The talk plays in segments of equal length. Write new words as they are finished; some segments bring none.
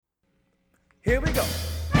Here we go.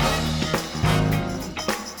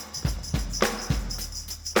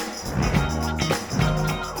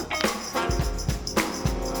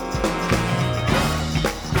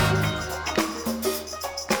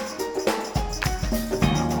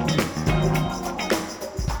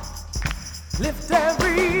 Lift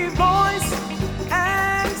every voice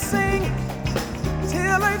and sing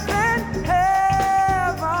till earth and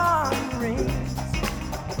heaven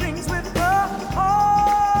rings with the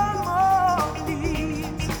harmonies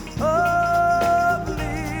of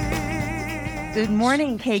bliss. Good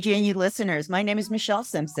morning, KGNU listeners. My name is Michelle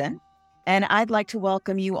Simpson, and I'd like to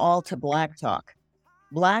welcome you all to Black Talk.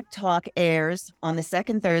 Black Talk airs on the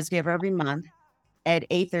second Thursday of every month at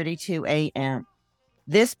 8:32 a.m.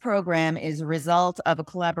 This program is a result of a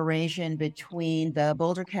collaboration between the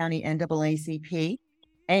Boulder County NAACP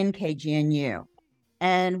and KGNU.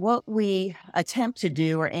 And what we attempt to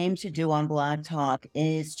do or aim to do on Black Talk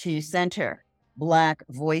is to center Black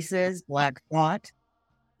voices, Black thought,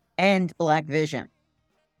 and Black vision.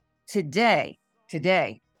 Today,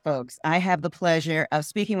 folks, I have the pleasure of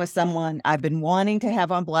speaking with someone I've been wanting to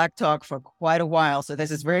have on Black Talk for quite a while. So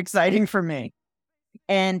this is very exciting for me.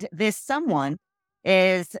 And this someone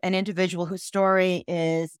is an individual whose story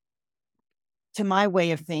is, to my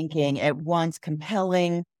way of thinking, at once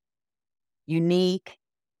compelling, unique,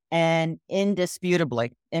 and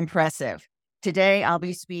indisputably impressive. Today, I'll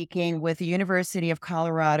be speaking with the University of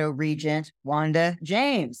Colorado Regent, Wanda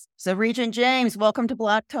James. So, Regent James, welcome to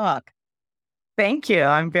Black Talk. Thank you.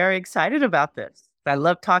 I'm very excited about this. I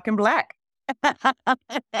love talking Black.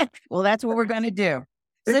 Well, that's what we're going to do.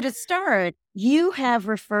 So to start, you have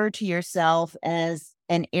referred to yourself as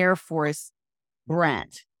an Air Force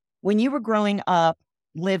brat. When you were growing up,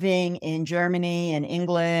 living in Germany and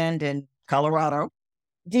England and Colorado,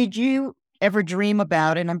 did you ever dream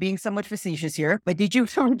about, and I'm being somewhat facetious here, but did you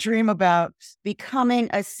ever dream about becoming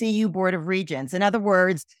a CU Board of Regents? In other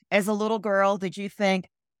words, as a little girl, did you think,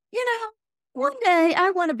 one day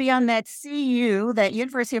I want to be on that CU, that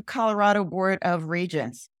University of Colorado Board of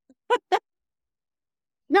Regents?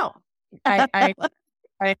 No, I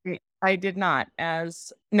did not. I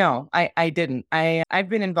didn't. I've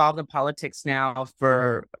been involved in politics now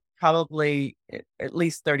for probably at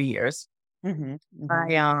least 30 years. Mm-hmm,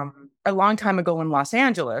 mm-hmm. A long time ago in Los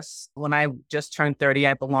Angeles, when I just turned 30,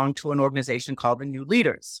 I belonged to an organization called the New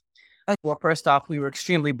Leaders. Well, first off, we were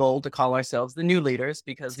extremely bold to call ourselves the New Leaders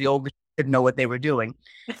because the old didn't know what they were doing.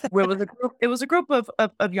 It was a group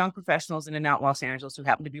of young professionals in and out Los Angeles who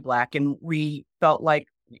happened to be Black, and we felt like,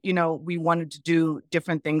 we wanted to do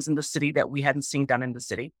different things in the city that we hadn't seen done in the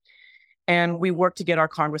city. And we worked to get our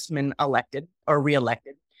congressman elected or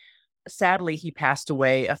reelected. Sadly, he passed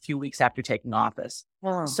away a few weeks after taking office.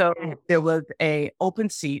 Oh. So there was a open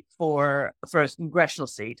seat for a congressional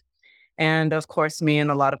seat. And of course, me and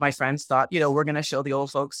a lot of my friends thought, we're going to show the old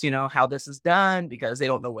folks, how this is done because they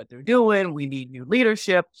don't know what they're doing. We need new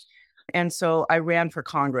leadership. And so I ran for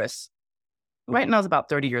Congress. Right. And I was about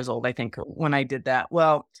 30 years old, I think, when I did that.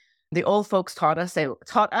 Well, the old folks taught us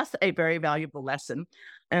a very valuable lesson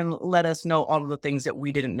and let us know all of the things that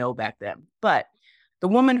we didn't know back then. But the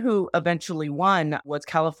woman who eventually won was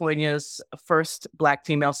California's first Black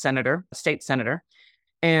female senator, state senator.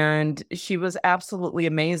 And she was absolutely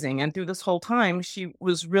amazing. And through this whole time, she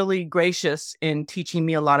was really gracious in teaching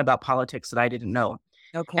me a lot about politics that I didn't know.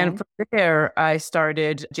 Okay. And from there, I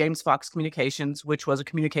started James Fox Communications, which was a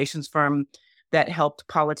communications firm that helped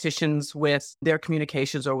politicians with their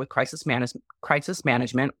communications or with crisis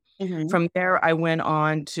management. Mm-hmm. From there, I went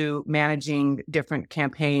on to managing different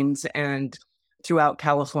campaigns and throughout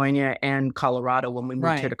California and Colorado when we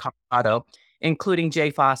moved here to Colorado, including Jay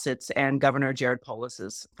Fawcett's and Governor Jared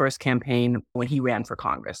Polis's first campaign when he ran for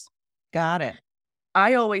Congress. Got it.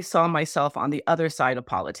 I always saw myself on the other side of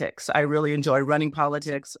politics. I really enjoy running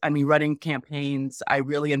campaigns. I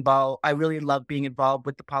really love being involved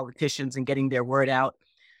with the politicians and getting their word out.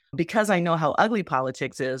 Because I know how ugly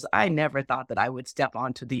politics is, I never thought that I would step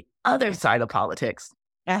onto the other side of politics.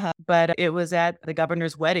 Uh-huh. But it was at the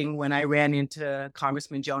governor's wedding when I ran into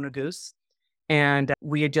Congressman Joe Neguse. And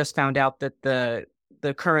we had just found out that the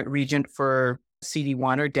current regent for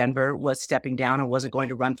CD1 or Denver was stepping down and wasn't going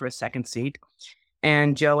to run for a second seat.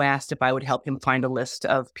 And Joe asked if I would help him find a list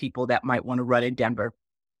of people that might want to run in Denver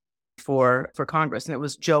for Congress. And it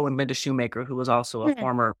was Joe and Linda Shoemaker, who was also a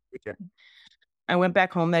former regent. I went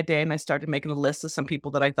back home that day and I started making a list of some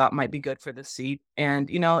people that I thought might be good for the seat. And,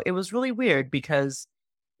 it was really weird because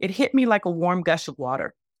it hit me like a warm gush of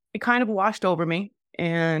water. It kind of washed over me.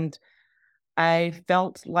 And I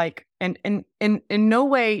felt like, and in no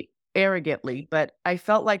way arrogantly, but I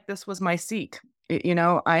felt like this was my seat.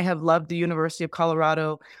 I have loved the University of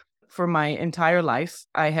Colorado for my entire life.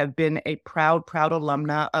 I have been a proud, proud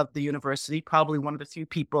alumna of the university, probably one of the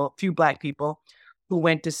few Black people who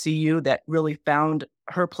went to CU that really found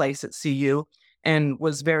her place at CU and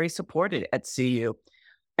was very supported at CU.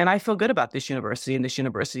 And I feel good about this university and this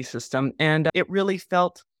university system. And it really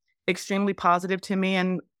felt extremely positive to me.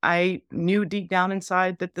 And I knew deep down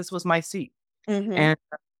inside that this was my seat. Mm-hmm. And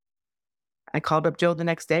I called up Joe the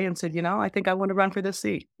next day and said, I think I want to run for this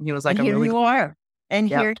seat. And he was like, And here you are. And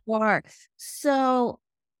Yep. here you are. So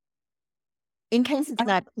in case it's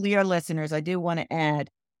not clear, listeners, I do want to add,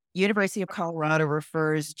 University of Colorado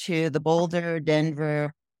refers to the Boulder,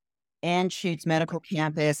 Denver, and Anschutz Medical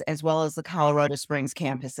Campus, as well as the Colorado Springs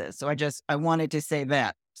campuses. So I wanted to say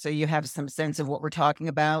that, so you have some sense of what we're talking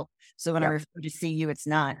about. So when I refer to CU, it's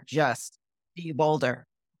not just CU Boulder.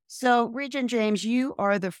 So Regent James, you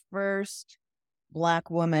are the first Black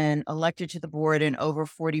woman elected to the board in over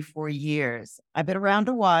 44 years. I've been around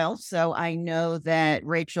a while, so I know that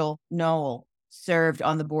Rachel Noel served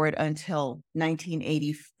on the board until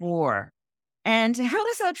 1984. And how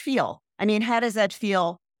does that feel? I mean, how does that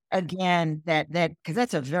feel again, that because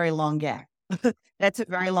that's a very long gap. That's a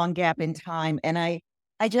very long gap in time. And I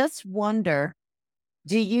just wonder,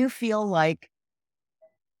 do you feel like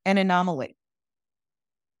an anomaly?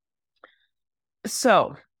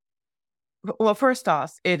 So, well, first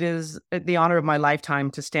off, it is the honor of my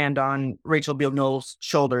lifetime to stand on Rachel Beal Noel's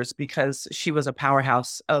shoulders, because she was a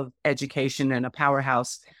powerhouse of education and a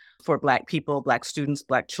powerhouse for Black people, Black students,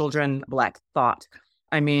 Black children, Black thought.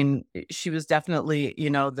 I mean, she was definitely,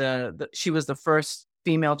 she was the first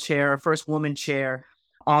female chair, first woman chair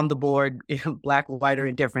on the board, Black, white, or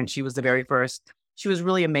indifferent. She was the very first. She was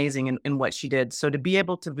really amazing in what she did. So to be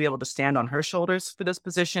able to stand on her shoulders for this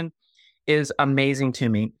position is amazing to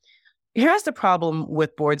me. Here's the problem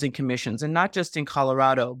with boards and commissions, and not just in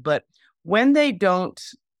Colorado, but when they don't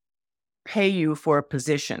pay you for a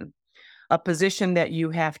position that you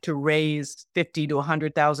have to raise $50,000 to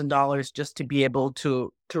 $100,000 just to be able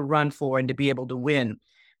to run for and to be able to win.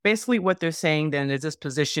 Basically, what they're saying then is this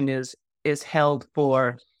position is held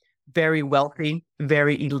for very wealthy,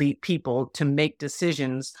 very elite people to make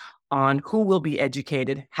decisions on who will be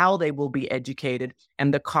educated, how they will be educated,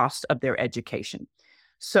 and the cost of their education.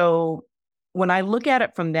 So when I look at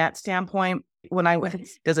it from that standpoint,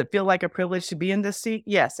 does it feel like a privilege to be in this seat?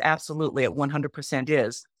 Yes, absolutely. It 100%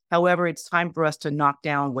 is. However, it's time for us to knock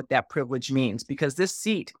down what that privilege means, because this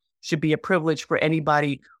seat should be a privilege for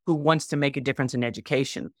anybody who wants to make a difference in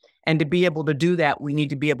education. And to be able to do that, we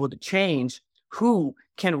need to be able to change who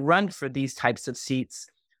can run for these types of seats,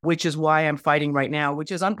 which is why I'm fighting right now,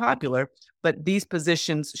 which is unpopular, but these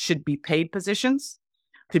positions should be paid positions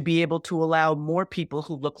to be able to allow more people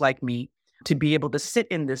who look like me to be able to sit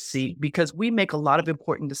in this seat, because we make a lot of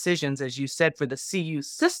important decisions, as you said, for the CU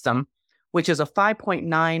system, which is a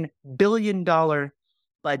 $5.9 billion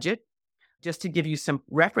budget. Just to give you some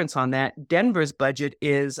reference on that, Denver's budget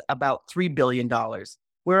is about $3 billion.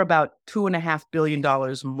 We're about $2.5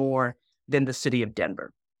 billion more than the city of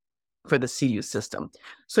Denver for the CU system.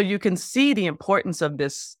 So you can see the importance of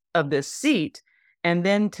this seat, and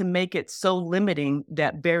then to make it so limiting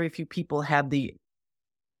that very few people have the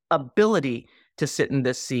ability to sit in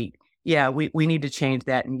this seat. Yeah, we need to change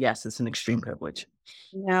that. And yes, it's an extreme privilege.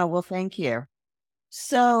 Yeah, well, thank you.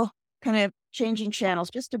 So kind of changing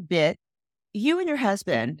channels just a bit. You and your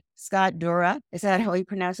husband, Scott Dura, is that how he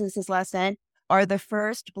pronounces his last name, are the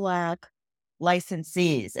first Black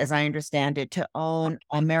licensees, as I understand it, to own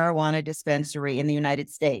a marijuana dispensary in the United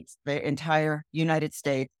States, the entire United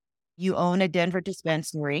States. You own a Denver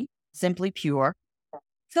dispensary, Simply Pure.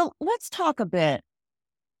 So let's talk a bit,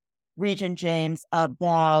 Regent James,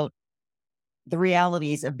 about the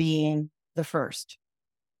realities of being the first.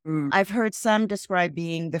 I've heard some describe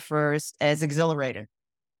being the first as exhilarating.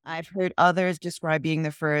 I've heard others describe being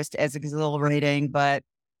the first as exhilarating, but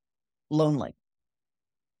lonely.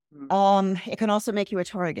 It can also make you a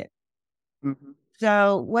target. Mm-hmm.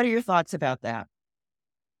 So what are your thoughts about that?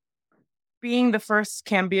 Being the first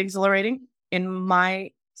can be exhilarating. In my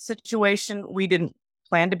situation, we didn't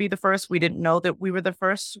plan to be the first. We didn't know that we were the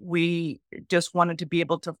first. We just wanted to be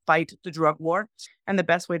able to fight the drug war. And the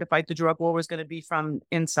best way to fight the drug war was going to be from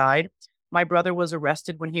inside. My brother was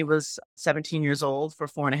arrested when he was 17 years old for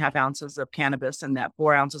 4.5 ounces of cannabis, and that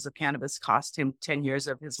 4 ounces of cannabis cost him 10 years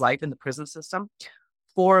of his life in the prison system.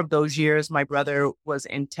 4 of those years, my brother was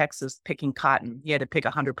in Texas picking cotton. He had to pick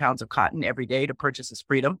 100 pounds of cotton every day to purchase his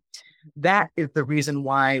freedom. That is the reason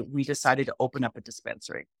why we decided to open up a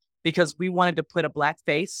dispensary, because we wanted to put a Black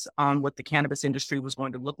face on what the cannabis industry was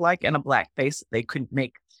going to look like, and a Black face they could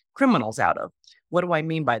make criminals out of. What do I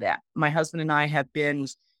mean by that? My husband and I have been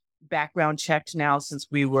background checked now since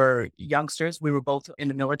we were youngsters. We were both in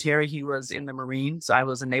the military. He was in the Marines. I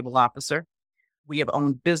was a naval officer. We have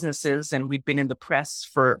owned businesses and we've been in the press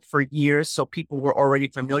for years. So people were already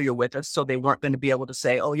familiar with us. So they weren't going to be able to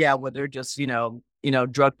say, oh yeah, well, they're just,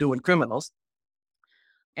 drug doing criminals.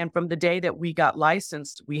 And from the day that we got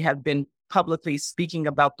licensed, we have been publicly speaking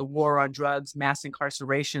about the war on drugs, mass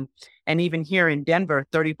incarceration. And even here in Denver,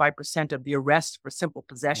 35% of the arrests for simple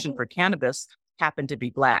possession for cannabis happen to be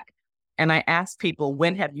Black. And I asked people,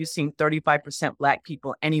 when have you seen 35% Black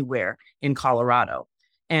people anywhere in Colorado?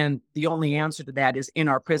 And the only answer to that is in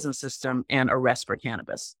our prison system and arrest for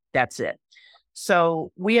cannabis. That's it.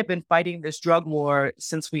 So we have been fighting this drug war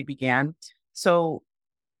since we began. So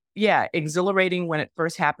yeah, exhilarating when it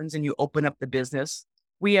first happens and you open up the business.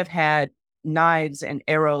 We have had knives and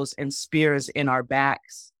arrows and spears in our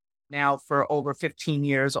backs now for over 15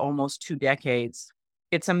 years, almost 2 decades.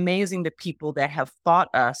 It's amazing the people that have fought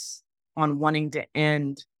us on wanting to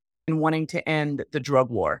end the drug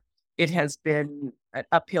war. It has been an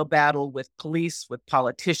uphill battle with police, with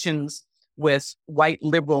politicians, with white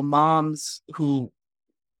liberal moms who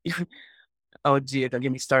oh gee, don't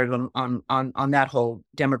get me started on that whole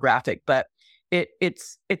demographic. But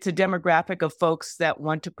it's a demographic of folks that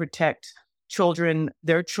want to protect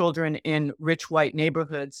their children in rich white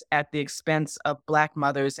neighborhoods at the expense of Black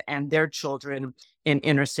mothers and their children in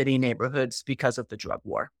inner city neighborhoods because of the drug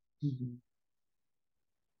war. Mm-hmm.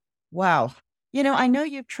 Wow. I know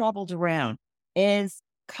you've traveled around. Is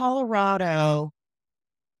Colorado,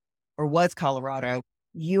 or was Colorado,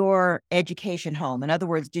 your education home? In other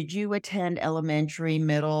words, did you attend elementary,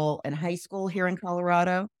 middle, and high school here in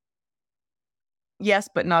Colorado? Yes,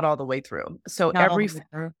 but not all the way through. So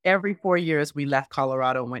every 4 years, we left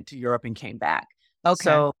Colorado and went to Europe and came back. Okay.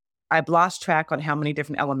 So I've lost track on how many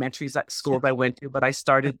different elementary schools I went to, but I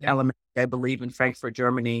started elementary, I believe, in Frankfurt,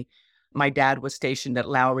 Germany. My dad was stationed at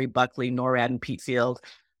Lowry, Buckley, NORAD, and Petefield.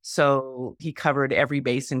 So he covered every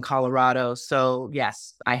base in Colorado. So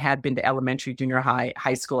yes, I had been to elementary, junior high,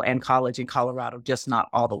 high school, and college in Colorado, just not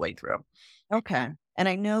all the way through. Okay. And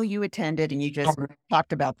I know you attended, and you just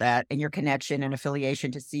talked about that and your connection and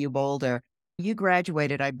affiliation to CU Boulder. You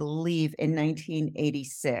graduated, I believe, in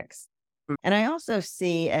 1986. And I also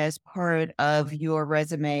see as part of your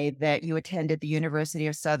resume that you attended the University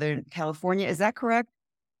of Southern California. Is that correct?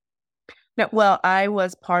 No, well, I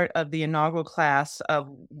was part of the inaugural class of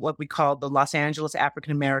what we call the Los Angeles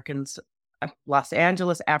African American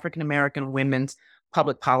Women's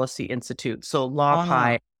Public Policy Institute. So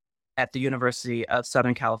LawPI at the University of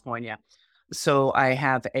Southern California. So I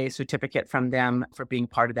have a certificate from them for being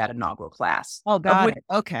part of that inaugural class. Oh, got it.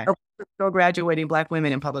 Okay. Still graduating Black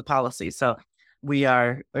women in public policy. So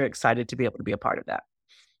we're excited to be able to be a part of that.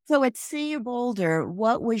 So at CU Boulder,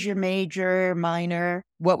 what was your major, minor?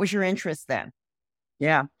 What was your interest then?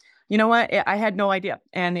 Yeah. You know what? I had no idea.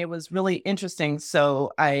 And it was really interesting.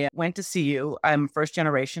 So I went to CU. I'm first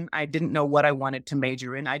generation. I didn't know what I wanted to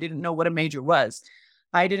major in. I didn't know what a major was.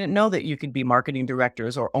 I didn't know that you could be marketing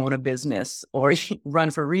directors or own a business or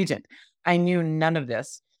run for Regent. I knew none of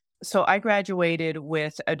this. So I graduated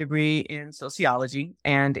with a degree in sociology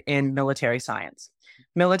and in military science.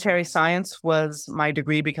 Military science was my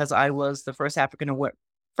degree because I was the first African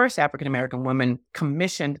American woman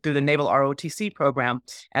commissioned through the Naval ROTC program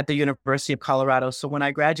at the University of Colorado. So when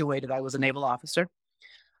I graduated, I was a naval officer.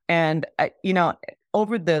 And,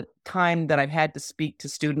 over the time that I've had to speak to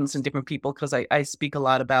students and different people, because I speak a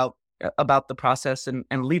lot about the process and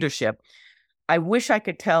leadership, I wish I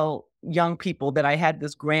could tell young people that I had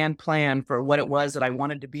this grand plan for what it was that I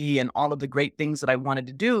wanted to be and all of the great things that I wanted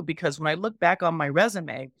to do. Because when I look back on my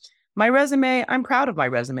resume, I'm proud of my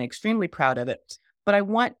resume, extremely proud of it. But I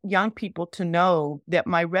want young people to know that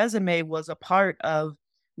my resume was a part of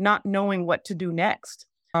not knowing what to do next.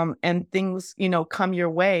 And things, come your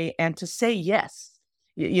way, and to say yes.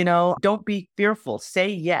 Don't be fearful, say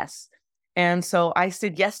yes. And so I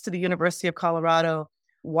said yes to the University of Colorado.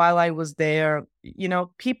 While I was there,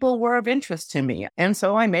 people were of interest to me. And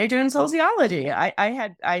so I majored in sociology.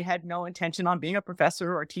 I had no intention on being a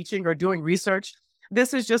professor or teaching or doing research.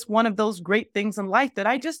 This is just one of those great things in life that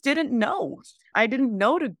I just didn't know. I didn't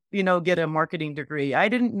know to, get a marketing degree. I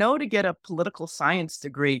didn't know to get a political science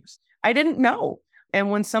degree. I didn't know.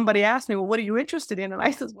 And when somebody asked me, well, what are you interested in? And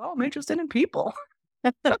I said, well, I'm interested in people.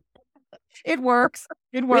 It works.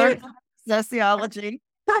 It works. Sociology.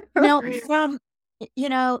 Now, from,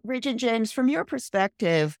 Regent James, from your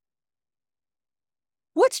perspective,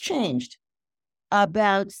 what's changed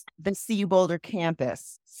about the CU Boulder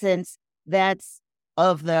campus since that's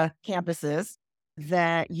of the campuses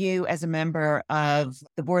that you, as a member of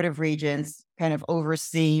the Board of Regents, kind of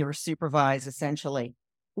oversee or supervise essentially.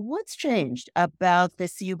 What's changed about the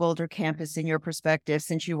CU Boulder campus in your perspective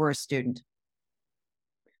since you were a student?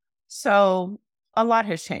 So a lot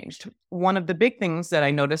has changed. One of the big things that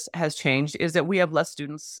I noticed has changed is that we have less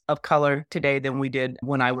students of color today than we did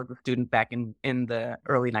when I was a student back in the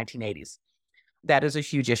early 1980s. That is a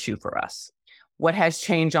huge issue for us. What has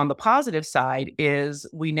changed on the positive side is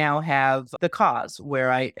we now have the cause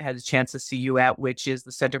where I had a chance to see you at, which is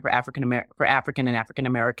the Center for African and African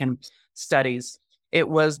American Studies. It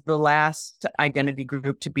was the last identity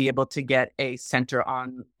group to be able to get a center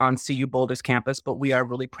on CU Boulder's campus, but we are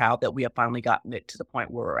really proud that we have finally gotten it to the point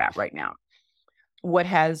where we're at right now. What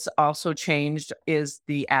has also changed is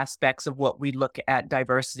the aspects of what we look at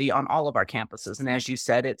diversity on all of our campuses. And as you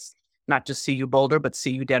said, it's not just CU Boulder, but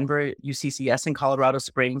CU Denver, UCCS in Colorado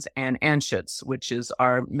Springs, and Anschutz, which is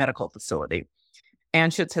our medical facility.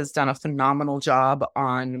 Anschutz has done a phenomenal job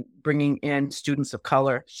on bringing in students of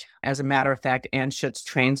color. As a matter of fact, Anschutz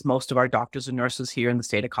trains most of our doctors and nurses here in the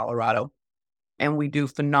state of Colorado, and we do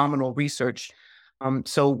phenomenal research.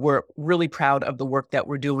 So we're really proud of the work that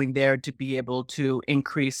we're doing there to be able to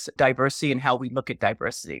increase diversity and how we look at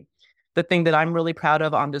diversity. The thing that I'm really proud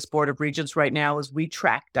of on this Board of Regents right now is we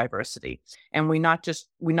track diversity. And we not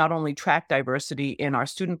only track diversity in our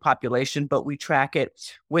student population, but we track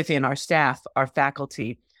it within our staff, our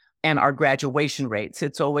faculty, and our graduation rates.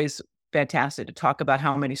 It's always fantastic to talk about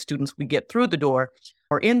how many students we get through the door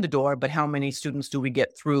or in the door, but how many students do we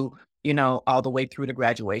get through, all the way through to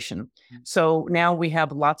graduation. So now we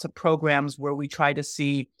have lots of programs where we try to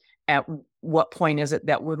see at what point is it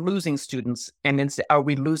that we're losing students? And are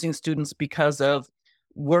we losing students because of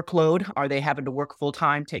workload? Are they having to work full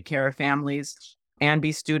time, take care of families, and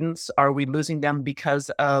be students? Are we losing them because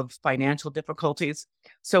of financial difficulties?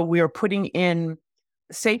 So we are putting in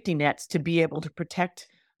safety nets to be able to protect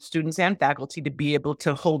students and faculty to be able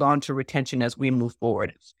to hold on to retention as we move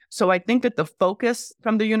forward. So I think that the focus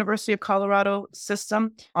from the University of Colorado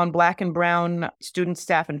system on Black and Brown students,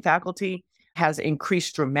 staff, and faculty has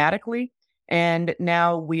increased dramatically. And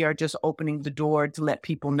now we are just opening the door to let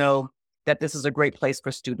people know that this is a great place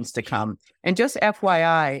for students to come. And just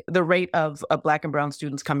FYI, the rate of Black and Brown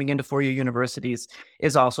students coming into four-year universities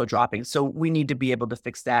is also dropping. So we need to be able to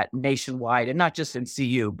fix that nationwide, and not just in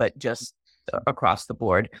CU, but just across the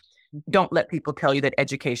board. Don't let people tell you that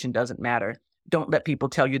education doesn't matter. Don't let people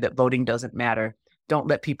tell you that voting doesn't matter. Don't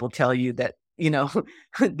let people tell you that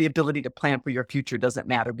the ability to plan for your future doesn't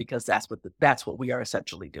matter, because that's what we are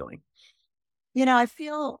essentially doing. I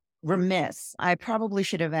feel remiss. I probably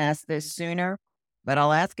should have asked this sooner, but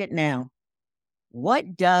I'll ask it now.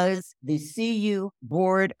 What does the CU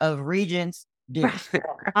Board of Regents do?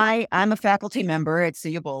 I'm a faculty member at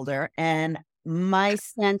CU Boulder, and my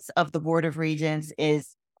sense of the Board of Regents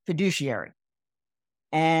is fiduciary.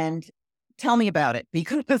 And tell me about it,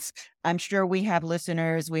 because I'm sure we have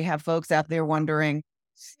listeners, we have folks out there wondering,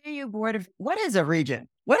 CU Board of, what is a regent?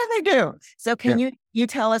 What do they do? So can you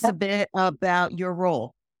tell us a bit about your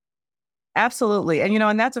role? Absolutely.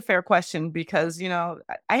 And that's a fair question, because, I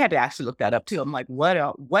had to actually look that up too. I'm like,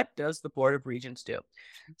 what does the Board of Regents do?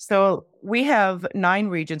 So we have 9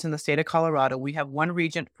 regents in the state of Colorado. We have 1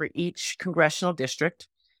 regent for each congressional district,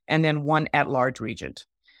 and then 1 at-large regent.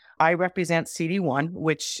 I represent CD1,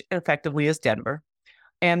 which effectively is Denver.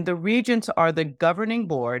 And the regents are the governing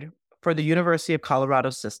board for the University of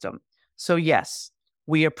Colorado system. So yes,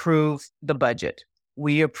 we approve the budget.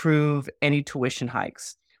 We approve any tuition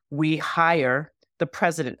hikes. We hire the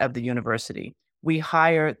president of the university. We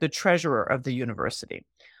hire the treasurer of the university.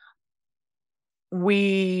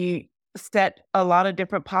 We set a lot of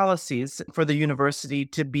different policies for the university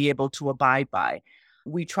to be able to abide by.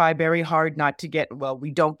 We try very hard not to we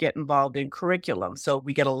don't get involved in curriculum. So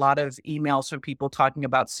we get a lot of emails from people talking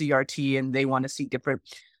about CRT, and they want to see different,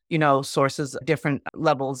 sources, different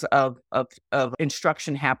levels of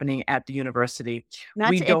instruction happening at the university.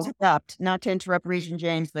 Not to interrupt Regent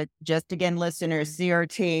James, but just again, listeners,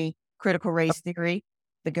 CRT, critical race theory,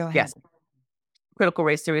 but go ahead. Yes, critical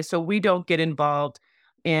race theory. So we don't get involved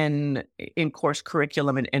in course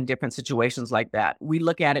curriculum and different situations like that. We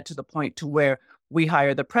look at it to the point to where we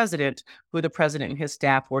hire the president, who the president and his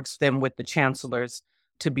staff works then with the chancellors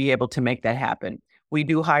to be able to make that happen. We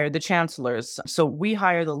do hire the chancellors. So we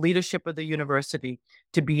hire the leadership of the university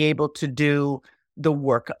to be able to do the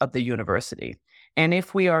work of the university. And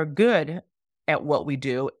if we are good at what we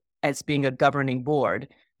do as being a governing board,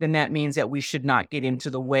 then that means that we should not get into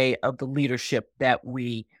the way of the leadership that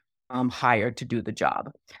we hired to do the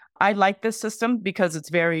job. I like this system because it's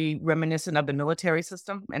very reminiscent of the military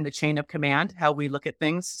system and the chain of command, how we look at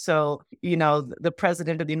things. So, the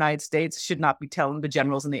president of the United States should not be telling the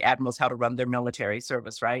generals and the admirals how to run their military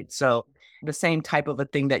service, right? So, the same type of a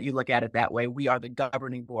thing that you look at it that way. We are the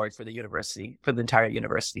governing board for the university, for the entire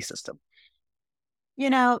university system.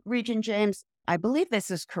 Regent James, I believe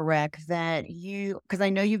this is correct that because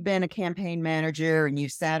I know you've been a campaign manager and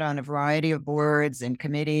you've sat on a variety of boards and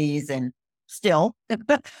committees and still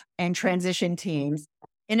and transition teams.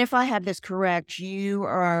 And if I have this correct, you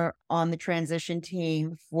are on the transition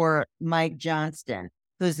team for Mike Johnston,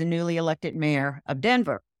 who's the newly elected mayor of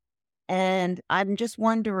Denver. And I'm just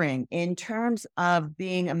wondering, in terms of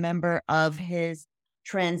being a member of his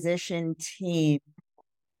transition team,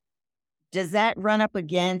 does that run up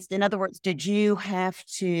against, in other words, did you have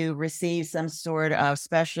to receive some sort of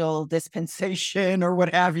special dispensation or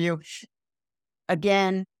what have you,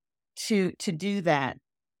 again, to do that?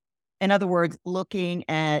 In other words, looking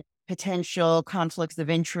at potential conflicts of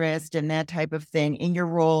interest and that type of thing in your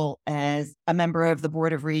role as a member of the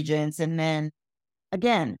Board of Regents. And then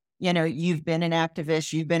again, you've been an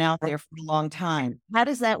activist, you've been out there for a long time. How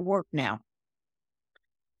does that work now?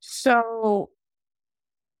 So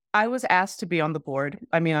I was asked to be on the board.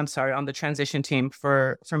 On the transition team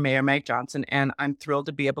for Mayor Mike Johnson, and I'm thrilled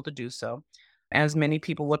to be able to do so. As many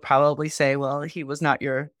people would probably say, well, he was not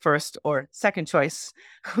your first or second choice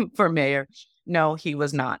for mayor. No, he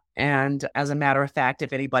was not. And as a matter of fact,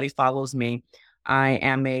 if anybody follows me, I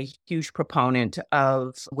am a huge proponent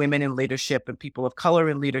of women in leadership and people of color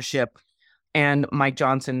in leadership. And Mike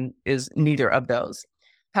Johnson is neither of those.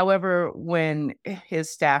 However, when his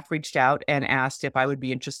staff reached out and asked if I would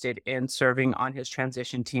be interested in serving on his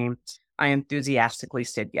transition team, I enthusiastically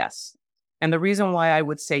said yes. And the reason why I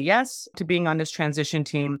would say yes to being on this transition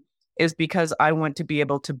team is because I want to be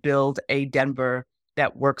able to build a Denver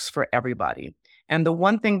that works for everybody. And the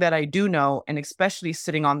one thing that I do know, and especially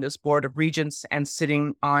sitting on this board of regents and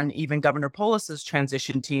sitting on even Governor Polis's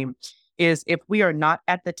transition team, is if we are not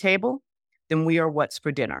at the table, then we are what's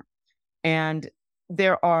for dinner. And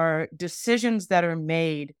there are decisions that are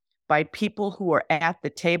made by people who are at the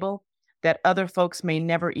table that other folks may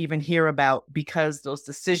never even hear about because those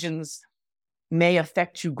decisions may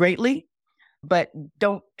affect you greatly, but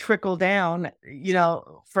don't trickle down,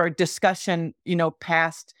 for discussion,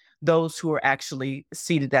 past those who are actually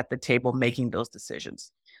seated at the table making those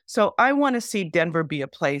decisions. So I want to see Denver be a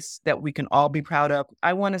place that we can all be proud of.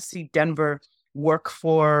 I want to see Denver work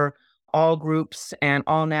for all groups and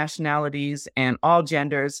all nationalities and all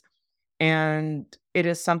genders. And it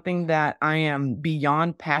is something that I am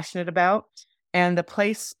beyond passionate about. And the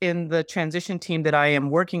place in the transition team that I am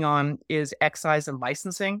working on is excise and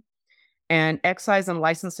licensing. And excise and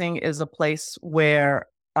licensing is a place where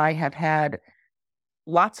I have had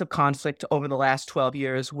lots of conflict over the last 12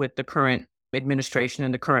 years with the current administration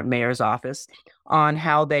and the current mayor's office on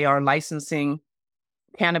how they are licensing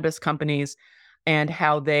cannabis companies and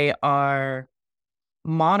how they are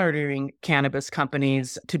monitoring cannabis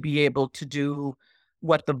companies to be able to do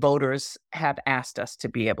what the voters have asked us to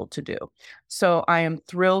be able to do. So I am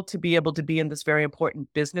thrilled to be able to be in this very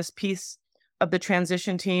important business piece of the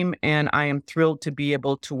transition team, and I am thrilled to be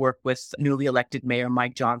able to work with newly elected Mayor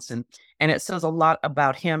Mike Johnson. And it says a lot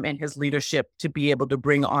about him and his leadership to be able to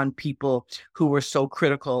bring on people who were so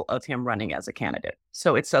critical of him running as a candidate.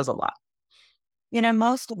 So it says a lot.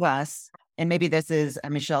 Most of us, and maybe this is a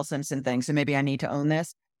Michelle Simpson thing, so maybe I need to own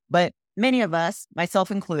this, but many of us, myself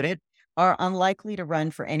included, are unlikely to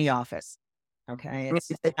run for any office. Okay.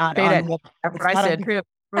 It's not on, I said,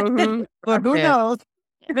 but who knows?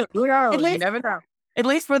 Who knows? At least, you never know. At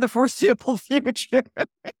least for the foreseeable future.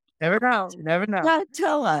 Never know. You never know. Now,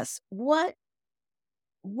 tell us, what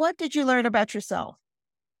did you learn about yourself?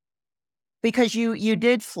 Because you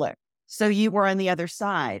did flip. So you were on the other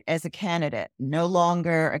side as a candidate, no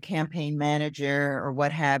longer a campaign manager or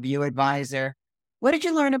what have you, advisor. What did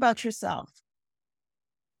you learn about yourself?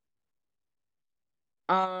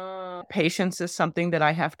 Patience is something that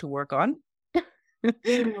I have to work on.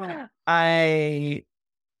 I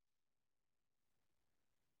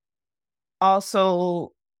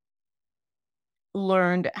also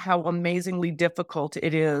learned how amazingly difficult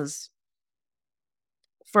it is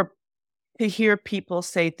to hear people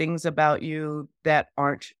say things about you that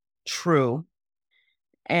aren't true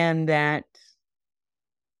and that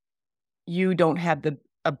you don't have the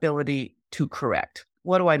ability to correct.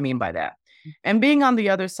 What do I mean by that? And being on the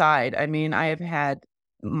other side, I have had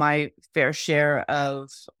my fair share of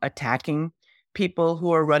attacking people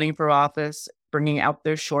who are running for office, bringing out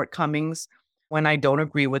their shortcomings when I don't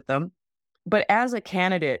agree with them. But as a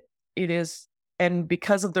candidate, it is And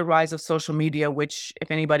because of the rise of social media, which if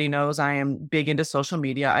anybody knows, I am big into social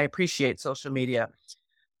media. I appreciate social media.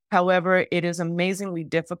 However, it is amazingly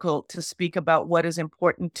difficult to speak about what is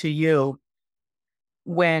important to you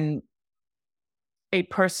when a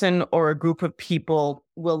person or a group of people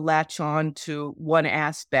will latch on to one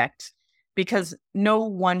aspect, because no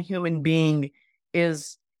one human being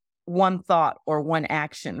is one thought or one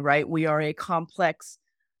action, right? We are a complex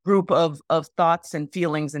group of thoughts and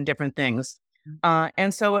feelings and different things.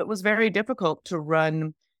 And so it was very difficult to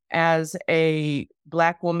run as a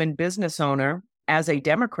Black woman business owner, as a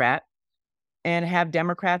Democrat, and have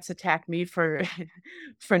Democrats attack me for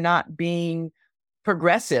for not being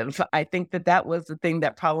progressive. I think that was the thing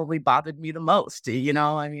that probably bothered me the most.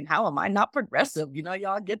 I mean, how am I not progressive?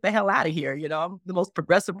 Y'all get the hell out of here. I'm the most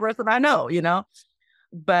progressive person I know.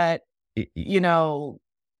 But, you know,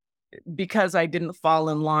 because I didn't fall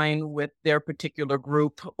in line with their particular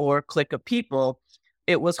group or clique of people,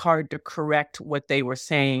 it was hard to correct what they were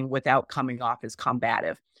saying without coming off as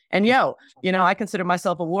combative. And I consider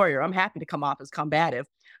myself a warrior. I'm happy to come off as combative.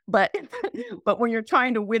 But but when you're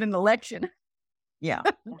trying to win an election, Yeah.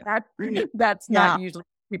 that's Yeah. not usually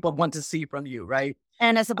what people want to see from you, right?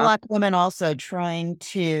 And as a Black woman, also trying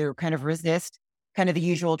to kind of resist kind of the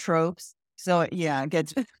usual tropes. So yeah, it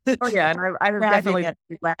gets. Oh yeah, and I was Yeah, I definitely think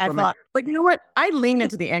a Black I woman. thought, But you know what? I lean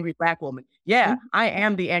into the angry Black woman. Yeah, I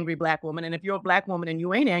am the angry Black woman. And if you're a Black woman and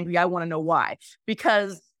you ain't angry, I want to know why.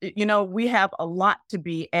 Because we have a lot to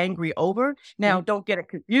be angry over. Now, don't get it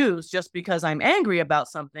confused. Just because I'm angry about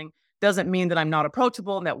something doesn't mean that I'm not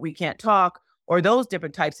approachable and that we can't talk or those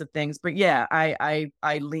different types of things. But yeah, I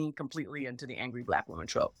lean completely into the angry Black woman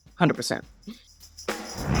trope, 100%.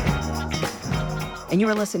 and you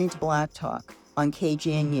were listening to Black Talk on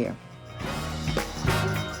KGNU.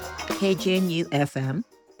 KGNU FM,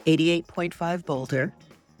 88.5 Boulder,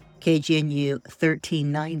 KGNU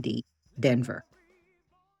 1390 Denver.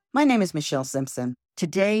 My name is Michelle Simpson.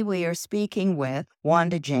 Today we are speaking with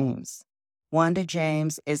Wanda James. Wanda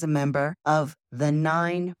James is a member of the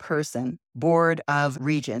 9-person Board of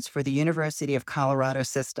Regents for the University of Colorado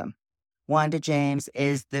system. Wanda James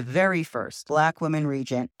is the very first Black woman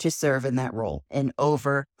regent to serve in that role in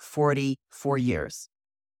over 44 years.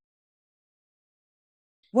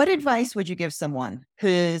 What advice would you give someone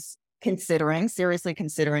who's seriously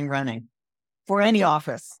considering running for any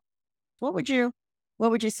office? What would you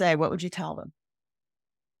say? What would you tell them?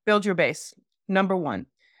 Build your base. Number one,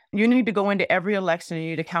 you need to go into every election and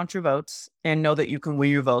you need to count your votes and know that you can win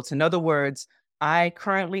your votes. In other words, I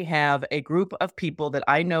currently have a group of people that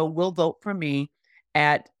I know will vote for me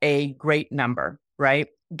at a great number, right?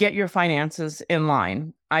 Get your finances in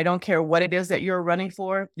line. I don't care what it is that you're running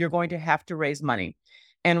for, you're going to have to raise money.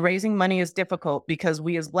 And raising money is difficult because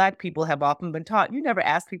we as Black people have often been taught, you never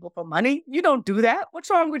ask people for money. You don't do that. What's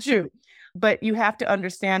wrong with you? But you have to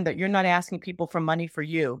understand that you're not asking people for money for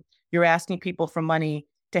you. You're asking people for money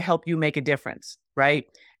to help you make a difference, right?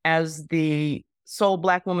 As the sole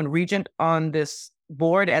Black woman regent on this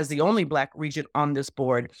board, as the only Black regent on this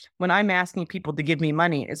board, when I'm asking people to give me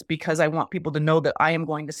money, it's because I want people to know that I am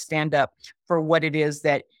going to stand up for what it is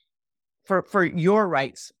that, for your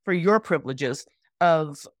rights, for your privileges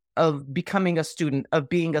of becoming a student, of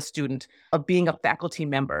being a faculty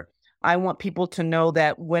member. I want people to know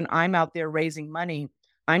that when I'm out there raising money,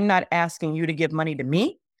 I'm not asking you to give money to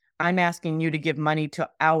me. I'm asking you to give money to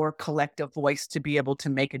our collective voice to be able to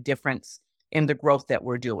make a difference in the growth that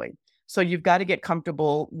we're doing. So you've got to get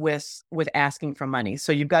comfortable with asking for money.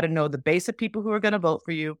 So you've got to know the base of people who are going to vote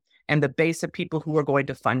for you and the base of people who are going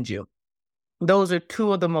to fund you. Those are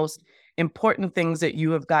two of the most important things that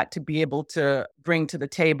you have got to be able to bring to the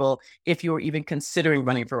table if you're even considering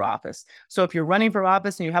running for office. So if you're running for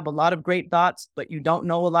office and you have a lot of great thoughts, but you don't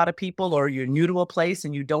know a lot of people, or you're new to a place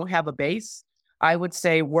and you don't have a base, I would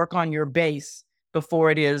say work on your base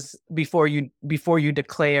before you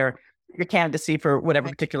declare your candidacy for whatever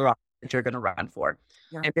particular office that you're going to run for.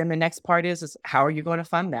 Yeah. And then the next part is how are you going to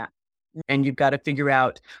fund that? And you've got to figure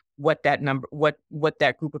out what that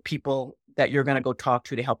group of people that you're going to go talk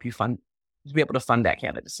to help you fund, to be able to fund that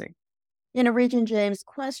candidacy. Regent James,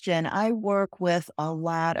 question. I work with a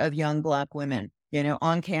lot of young Black women,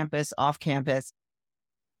 on campus, off campus.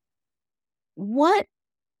 What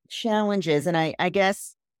challenges, and I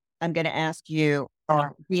guess I'm going to ask you,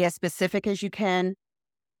 be as specific as you can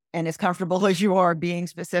and as comfortable as you are being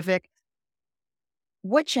specific.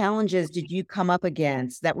 What challenges did you come up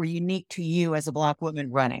against that were unique to you as a Black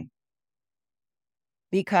woman running?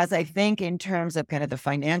 Because I think in terms of kind of the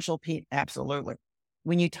financial piece, absolutely.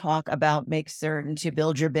 When you talk about make certain to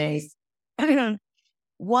build your base,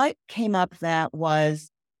 what came up that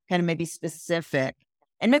was kind of maybe specific,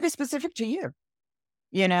 and maybe specific to you,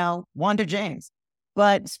 you know, Wanda James,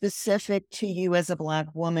 but specific to you as a Black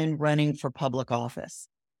woman running for public office?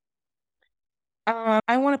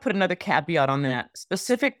 I want to put another caveat on that.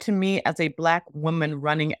 Specific to me as a Black woman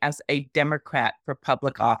running as a Democrat for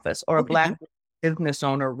public office, or a Okay. Black business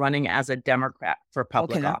owner running as a Democrat for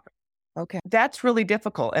public Okay. office. Okay. That's really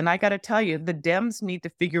difficult. And I got to tell you, the Dems need to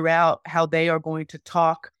figure out how they are going to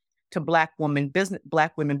talk to Black women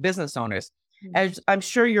business owners. As I'm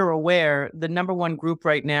sure you're aware, the number one group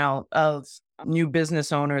right now of new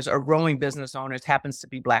business owners or growing business owners happens to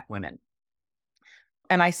be Black women.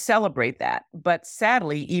 And I celebrate that. But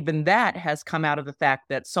sadly, even that has come out of the fact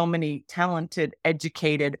that so many talented,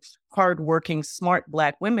 educated, hardworking, smart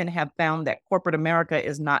Black women have found that corporate America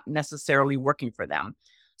is not necessarily working for them.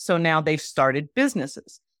 So now they've started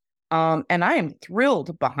businesses. And I am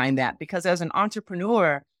thrilled behind that, because as an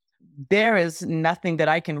entrepreneur, there is nothing that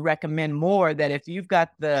I can recommend more that if you've got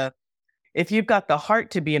the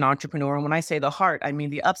heart to be an entrepreneur, and when I say the heart, I mean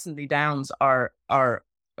the ups and the downs are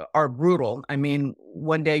brutal. I mean,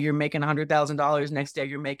 one day you're making $100,000, next day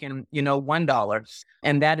you're making, $1.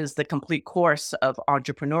 And that is the complete course of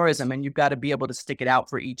entrepreneurism. And you've got to be able to stick it out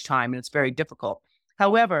for each time. And it's very difficult.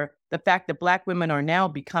 However, the fact that Black women are now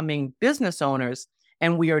becoming business owners,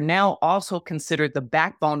 and we are now also considered the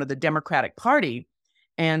backbone of the Democratic Party,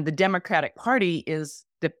 and the Democratic Party is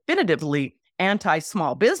definitively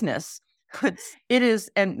anti-small business. It is.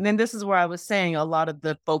 And then this is where I was saying a lot of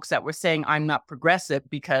the folks that were saying I'm not progressive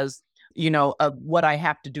because, of what I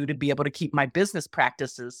have to do to be able to keep my business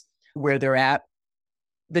practices where they're at.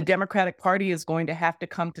 The Democratic Party is going to have to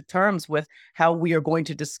come to terms with how we are going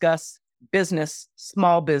to discuss business,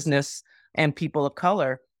 small business, and people of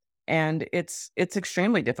color. And it's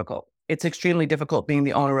extremely difficult. It's extremely difficult being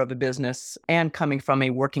the owner of a business and coming from a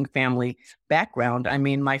working family background. I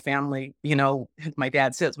mean, my family, my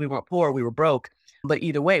dad says we weren't poor, we were broke, but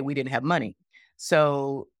either way, we didn't have money.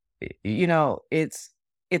 So, it's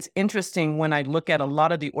interesting when I look at a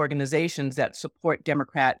lot of the organizations that support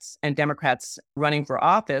Democrats and Democrats running for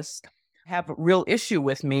office have a real issue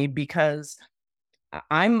with me, because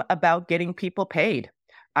I'm about getting people paid.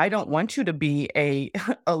 I don't want you to be a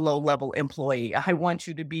low-level employee. I want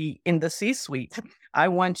you to be in the C-suite. I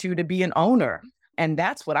want you to be an owner. And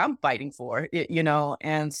that's what I'm fighting for,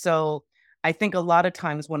 And so I think a lot of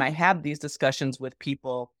times when I have these discussions with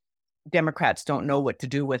people, Democrats don't know what to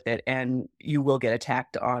do with it. And you will get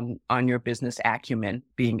attacked on your business acumen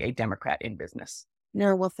being a Democrat in business.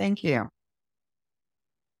 No, well, thank you.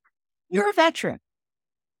 You're a veteran.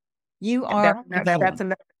 You are a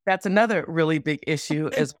veteran. That's another really big issue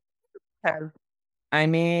as well. I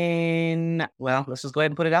mean, well, let's just go ahead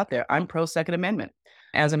and put it out there. I'm pro Second Amendment.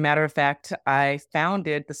 As a matter of fact, I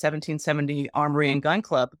founded the 1770 Armory and Gun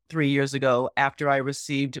Club 3 years ago after I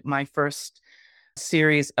received my first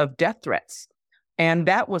series of death threats. And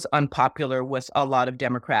that was unpopular with a lot of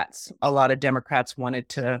Democrats. A lot of Democrats wanted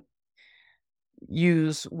to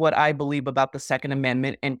use what I believe about the Second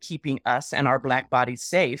Amendment and keeping us and our Black bodies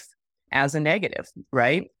safe as a negative,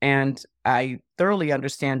 right? And I thoroughly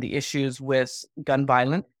understand the issues with gun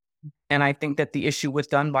violence. And I think that the issue with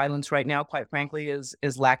gun violence right now, quite frankly, is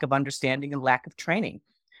lack of understanding and lack of training,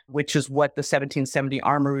 which is what the 1770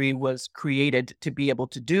 Armory was created to be able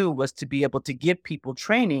to do, was to be able to give people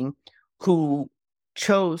training who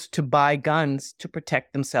chose to buy guns to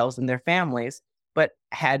protect themselves and their families, but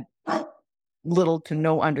had little to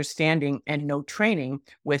no understanding and no training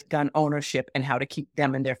with gun ownership and how to keep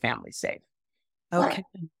them and their families safe. Okay.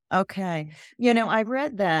 Okay. I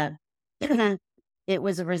read that it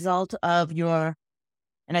was a result of your,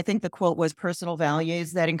 and I think the quote was personal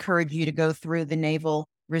values that encouraged you to go through the Naval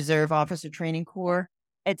Reserve Officer Training Corps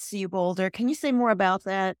at CU Boulder. Can you say more about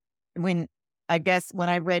that? When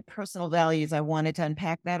I read personal values, I wanted to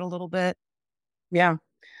unpack that a little bit. Yeah.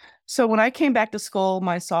 So when I came back to school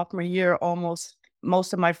my sophomore year,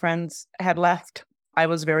 most of my friends had left. I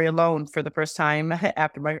was very alone for the first time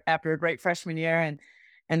after a great freshman year,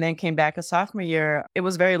 and then came back a sophomore year. It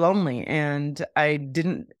was very lonely, and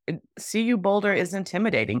CU Boulder is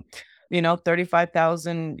intimidating.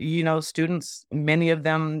 35,000, students, many of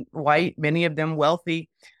them white, many of them wealthy.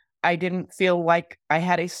 I didn't feel like I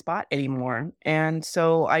had a spot anymore. And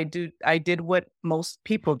so I did what most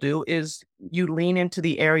people do, is you lean into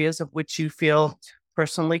the areas of which you feel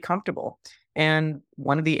personally comfortable. And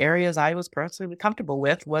one of the areas I was personally comfortable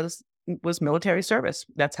with was military service.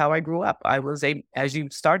 That's how I grew up. As you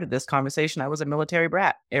started this conversation, I was a military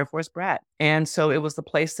brat, Air Force brat. And so it was the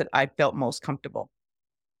place that I felt most comfortable.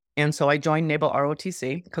 And so I joined Naval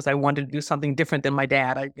ROTC because I wanted to do something different than my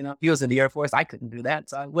dad. He was in the Air Force. I couldn't do that.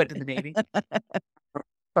 So I went to the Navy.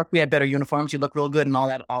 But we had better uniforms. You look real good and all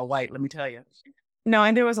that, all white, let me tell you. No,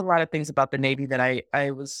 and there was a lot of things about the Navy that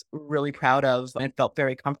I was really proud of and felt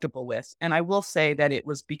very comfortable with. And I will say that it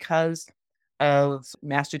was because of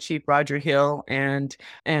Master Chief Roger Hill and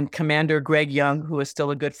Commander Greg Young, who is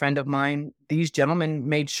still a good friend of mine. These gentlemen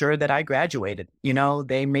made sure that I graduated.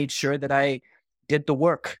 They made sure that I did the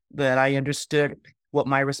work, that I understood what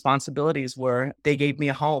my responsibilities were. They gave me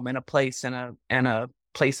a home and a place and a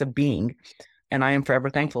place of being. And I am forever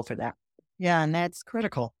thankful for that. Yeah, and that's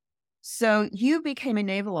critical. So you became a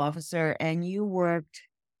naval officer and weren't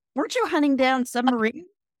you hunting down submarines?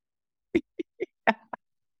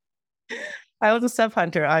 I was a sub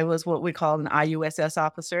hunter. I was what we call an IUSS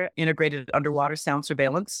officer, integrated underwater sound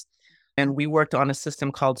surveillance. And we worked on a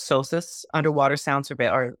system called SOSUS, underwater sound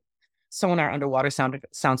surveillance, or sonar underwater sound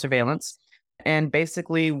surveillance. And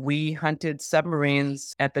basically, we hunted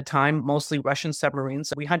submarines at the time, mostly Russian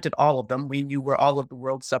submarines. We hunted all of them. We knew where all of the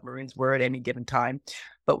world's submarines were at any given time.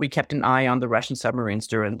 But we kept an eye on the Russian submarines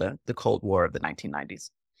during the Cold War of the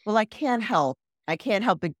 1990s. Well, I can't help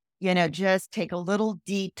but, just take a little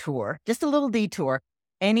detour,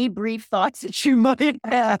 Any brief thoughts that you might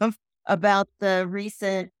have about the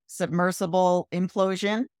recent submersible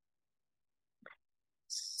implosion?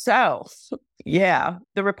 So, yeah,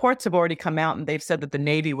 the reports have already come out and they've said that the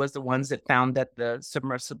Navy was the ones that found that the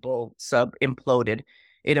submersible sub imploded.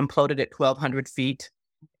 It imploded at 1,200 feet.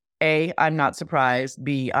 A, I'm not surprised.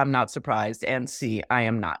 B, I'm not surprised. And C, I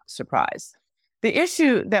am not surprised. The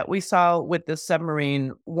issue that we saw with the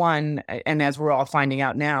submarine, one, and as we're all finding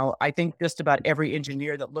out now, I think just about every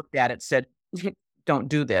engineer that looked at it said, don't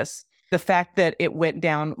do this. The fact that it went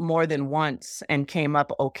down more than once and came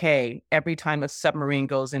up okay, every time a submarine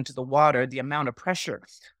goes into the water, the amount of pressure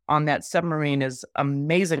on that submarine is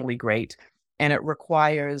amazingly great, and it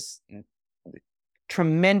requires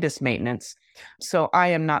tremendous maintenance. So I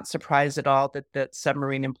am not surprised at all that the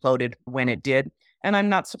submarine imploded when it did. And I'm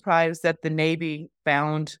not surprised that the Navy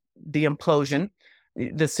found the implosion,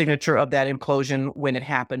 the signature of that implosion when it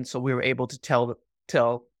happened. So we were able to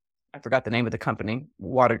tell I forgot the name of the company,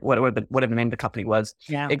 whatever the name of the company was,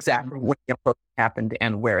 exactly when the implosion happened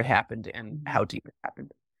and where it happened and how deep it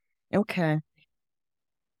happened. Okay.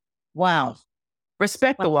 Wow.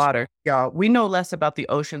 Respect the water, y'all. We know less about the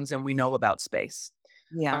oceans than we know about space.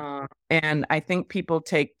 Yeah. And I think people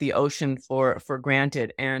take the ocean for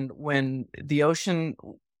granted. And when the ocean,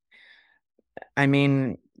 I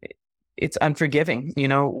mean, it's unforgiving,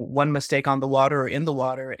 one mistake on the water or in the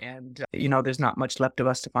water, and, there's not much left of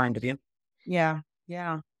us to find of you. Yeah.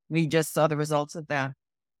 Yeah. We just saw the results of that.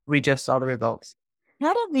 We just saw the results.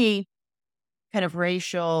 How do the kind of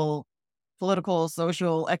racial, political,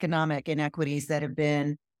 social, economic inequities that have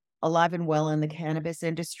been alive and well in the cannabis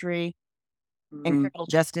industry and criminal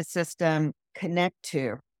justice system connect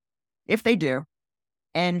to, if they do,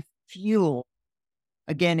 and fuel,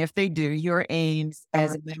 again, if they do, your aims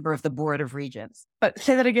as a member of the Board of Regents? But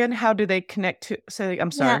say that again. How do they connect to?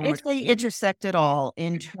 I'm sorry. Yeah, if they intersect at all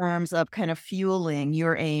in terms of kind of fueling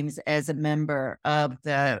your aims as a member of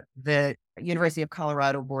the University of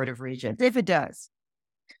Colorado Board of Regents, if it does.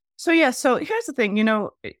 So here's the thing,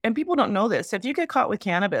 and people don't know this. If you get caught with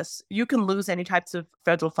cannabis, you can lose any types of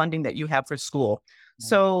federal funding that you have for school.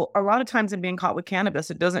 So a lot of times in being caught with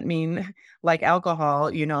cannabis, it doesn't mean like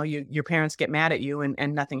alcohol, your parents get mad at you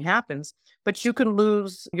and nothing happens, but you can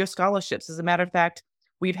lose your scholarships. As a matter of fact,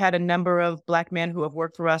 we've had a number of Black men who have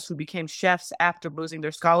worked for us who became chefs after losing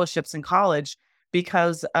their scholarships in college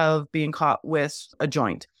because of being caught with a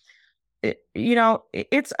joint.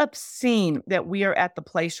 It's obscene that we are at the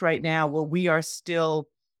place right now where we are still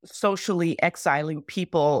socially exiling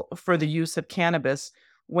people for the use of cannabis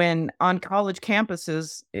when on college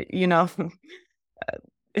campuses,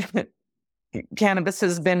 cannabis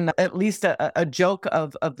has been at least a joke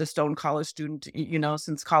of the Stone College student,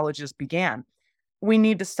 since colleges began. We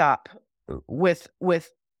need to stop with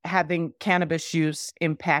having cannabis use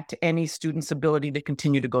impact any student's ability to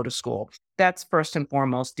continue to go to school. That's first and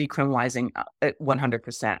foremost, decriminalizing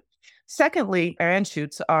 100%. Secondly,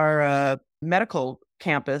 Anschutz, our medical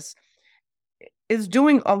campus, is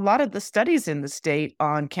doing a lot of the studies in the state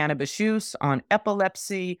on cannabis use, on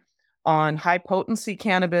epilepsy, on high potency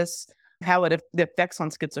cannabis, how it affects on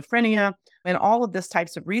schizophrenia, and all of this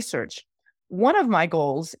types of research. One of my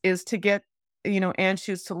goals is to get,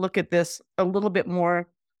 Anschutz to look at this a little bit more,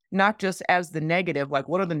 not just as the negative, like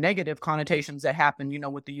what are the negative connotations that happen,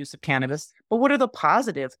 with the use of cannabis, but what are the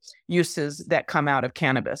positive uses that come out of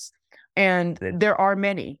cannabis? And there are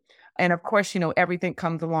many. And of course, everything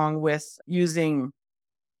comes along with using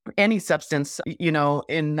any substance,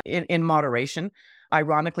 in moderation.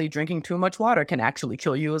 Ironically, drinking too much water can actually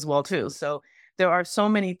kill you as well, too. So there are so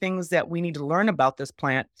many things that we need to learn about this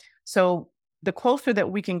plant. So the closer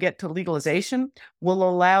that we can get to legalization will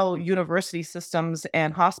allow university systems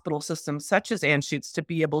and hospital systems such as Anschutz to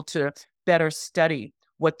be able to better study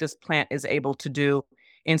what this plant is able to do,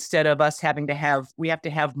 instead of us we have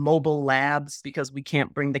to have mobile labs because we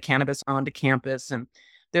can't bring the cannabis onto campus. And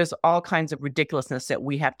there's all kinds of ridiculousness that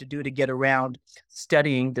we have to do to get around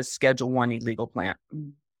studying this Schedule I illegal plant.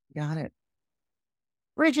 Got it.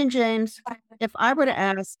 Regent James, if I were to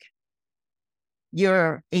ask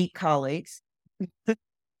your 8 colleagues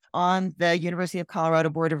on the University of Colorado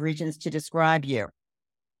Board of Regents to describe you,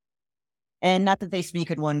 and not that they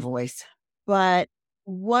speak in one voice, but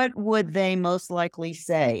what would they most likely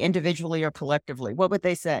say, individually or collectively? What would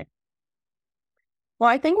they say? Well,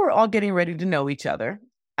 I think we're all getting ready to know each other.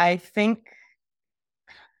 I think,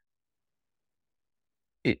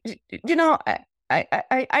 I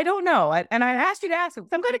don't know. And I asked you to ask, I'm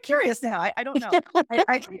kind of curious now. I don't know.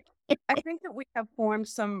 I think that we have formed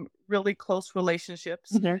some really close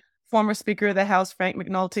relationships. Mhm. Former Speaker of the House, Frank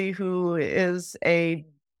McNulty, who is a,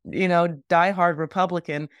 diehard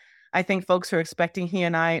Republican. I think folks are expecting he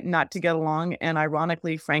and I not to get along. And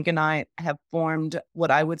ironically, Frank and I have formed what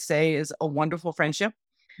I would say is a wonderful friendship.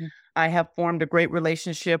 I have formed a great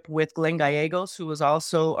relationship with Glenn Gallegos, who is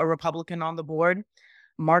also a Republican on the board.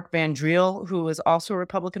 Mark Van Driel, who is also a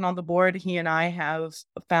Republican on the board. He and I have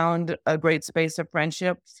found a great space of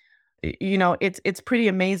friendship. It's pretty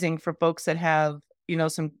amazing for folks that have,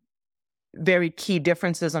 some very key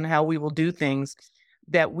differences on how we will do things,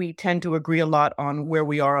 that we tend to agree a lot on where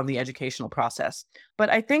we are on the educational process. But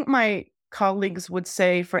I think my colleagues would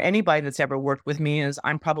say, for anybody that's ever worked with me, is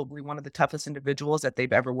I'm probably one of the toughest individuals that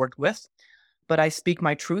they've ever worked with. But I speak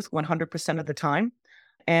my truth 100% of the time,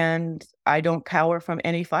 and I don't cower from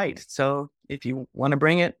any fight. So if you want to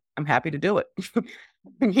bring it, I'm happy to do it.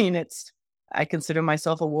 I mean, I consider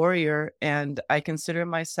myself a warrior, and I consider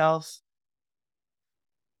myself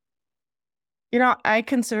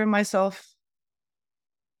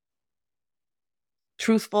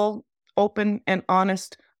truthful, open, and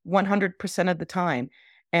honest 100% of the time.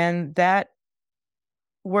 And that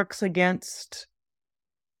works against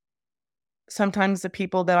sometimes the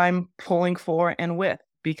people that I'm pulling for and with,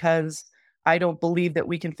 because I don't believe that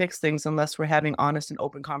we can fix things unless we're having honest and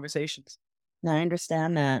open conversations. I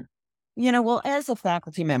understand that. Well, as a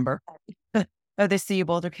faculty member of the CU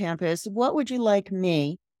Boulder campus, what would you like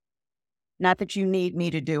me, not that you need me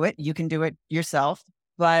to do it, you can do it yourself,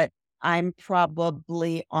 but I'm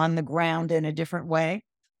probably on the ground in a different way.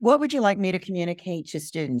 What would you like me to communicate to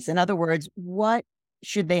students? In other words, what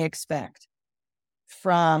should they expect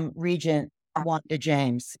from Regent Wanda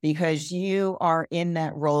James? Because you are in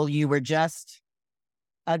that role. You were just,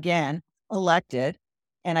 again, elected.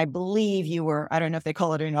 And I believe you were, I don't know if they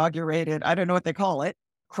call it inaugurated. I don't know what they call it.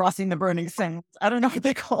 Crossing the burning sands. I don't know what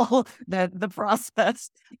they call the process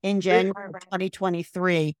in January of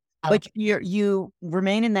 2023. But you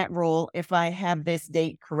remain in that role, if I have this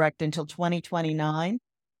date correct, until 2029.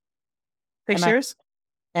 6 years?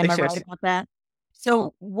 Am I 6 years. right about that?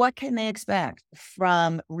 So what can they expect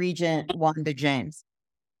from Regent Wanda James?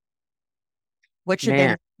 What should they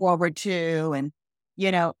look forward to? And,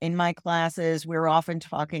 in my classes, we're often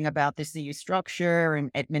talking about the CU structure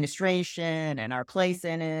and administration and our place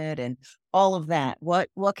in it and all of that. What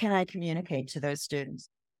can I communicate to those students?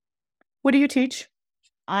 What do you teach?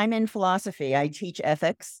 I'm in philosophy. I teach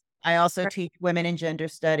ethics. I also teach women and gender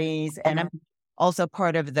studies. And I'm also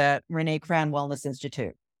part of the Renee Crown Wellness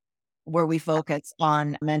Institute, where we focus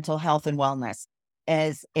on mental health and wellness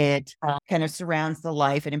as it kind of surrounds the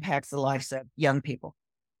life and impacts the lives of young people.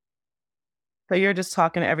 So you're just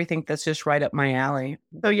talking everything that's just right up my alley.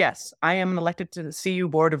 So yes, I am elected to the CU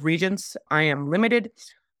Board of Regents. I am limited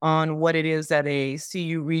on what it is that a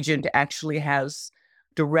CU regent actually has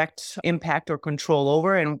direct impact or control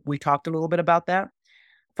over. And we talked a little bit about that.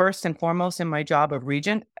 First and foremost, in my job of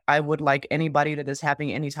regent, I would like anybody that is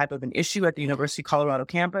having any type of an issue at the University of Colorado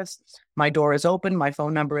campus. My door is open. My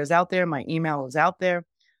phone number is out there. My email is out there.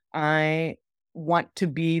 I want to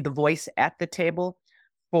be the voice at the table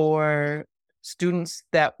for students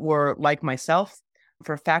that were like myself,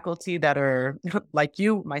 for faculty that are like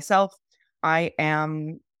you, myself. I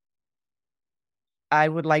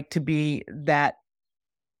would like to be that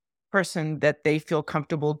person that they feel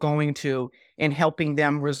comfortable going to and helping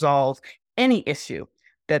them resolve any issue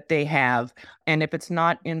that they have. And if it's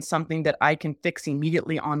not in something that I can fix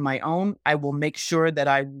immediately on my own, I will make sure that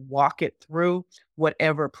I walk it through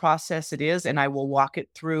whatever process it is, and I will walk it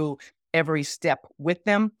through every step with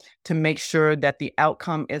them to make sure that the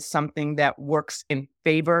outcome is something that works in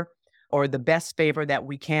favor or the best favor that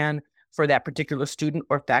we can for that particular student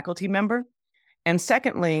or faculty member. And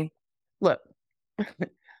secondly, look,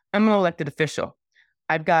 I'm an elected official.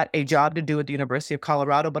 I've got a job to do at the University of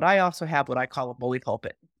Colorado, but I also have what I call a bully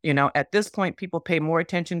pulpit. At this point, people pay more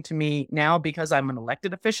attention to me now because I'm an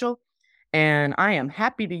elected official, and I am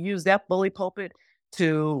happy to use that bully pulpit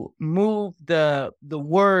to move the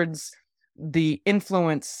words, the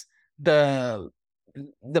influence, the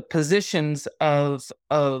positions of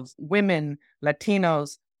women,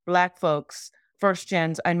 Latinos, Black folks, first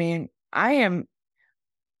gens. I mean,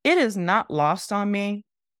 it is not lost on me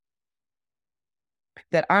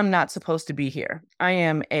that I'm not supposed to be here.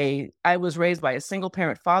 I was raised by a single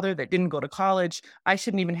parent father that didn't go to college. I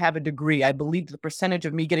shouldn't even have a degree. I believe the percentage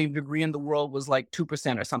of me getting a degree in the world was like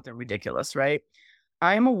 2% or something ridiculous, right?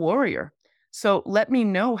 I am a warrior. So let me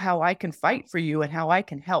know how I can fight for you and how I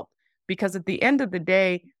can help. Because at the end of the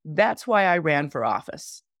day, that's why I ran for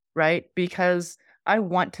office, right? Because I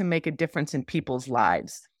want to make a difference in people's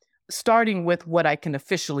lives, starting with what I can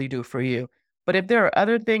officially do for you. But if there are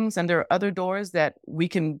other things and there are other doors that we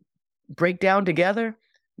can break down together,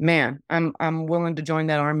 man, I'm willing to join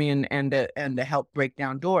that army and to help break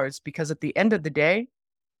down doors, because at the end of the day,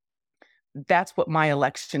 that's what my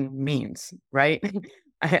election means, right?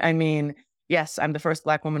 I mean, yes, I'm the first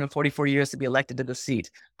Black woman in 44 years to be elected to the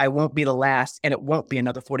seat. I won't be the last, and it won't be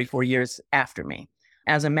another 44 years after me.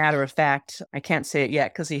 As a matter of fact, I can't say it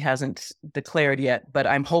yet because he hasn't declared yet, but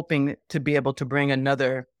I'm hoping to be able to bring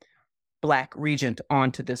another Black regent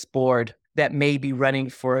onto this board that may be running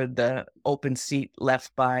for the open seat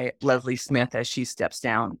left by Leslie Smith as she steps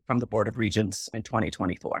down from the Board of Regents in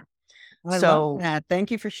 2024. I love that.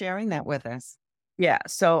 Thank you for sharing that with us. Yeah.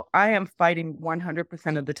 So I am fighting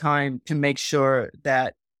 100% of the time to make sure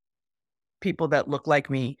that people that look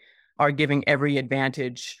like me are giving every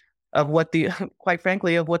advantage of what quite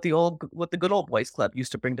frankly, of what the good old boys club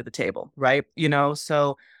used to bring to the table. Right.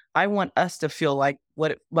 So I want us to feel like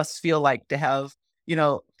what it must feel like to have,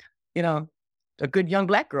 a good young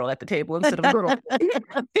Black girl at the table instead of a girl. I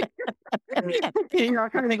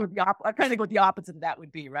kind of think what the opposite of that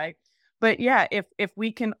would be, right? But yeah, if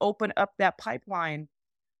we can open up that pipeline,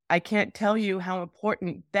 I can't tell you how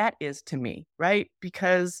important that is to me, right?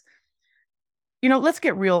 Because, let's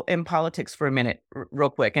get real in politics for a minute, real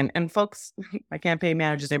quick. And folks, my campaign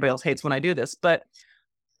managers, anybody else hates when I do this, but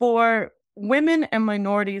for women and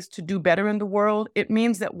minorities to do better in the world, it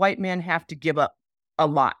means that white men have to give up a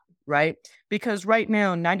lot, right? Because right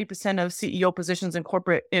now, 90% of CEO positions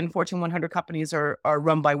in Fortune 100 companies are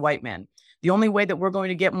run by white men. The only way that we're going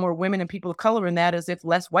to get more women and people of color in that is if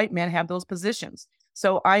less white men have those positions.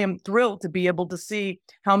 So I am thrilled to be able to see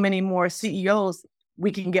how many more CEOs we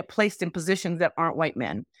can get placed in positions that aren't white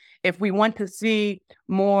men. If we want to see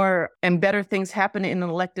more and better things happen in an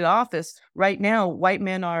elected office, right now, white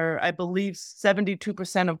men are, I believe,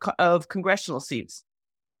 72% of congressional seats.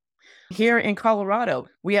 Here in Colorado,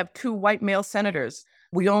 we have 2 white male senators.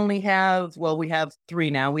 We have 3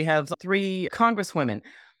 now. We have 3 congresswomen.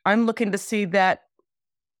 I'm looking to see that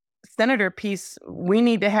senator piece. We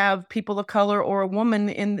need to have people of color or a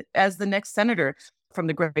woman as the next senator from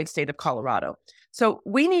the great state of Colorado. So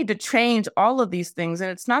we need to change all of these things. And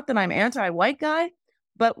it's not that I'm anti-white guy,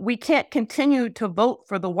 but we can't continue to vote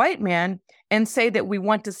for the white man and say that we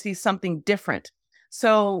want to see something different.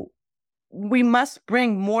 So we must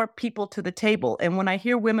bring more people to the table. And when I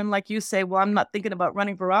hear women like you say, well, I'm not thinking about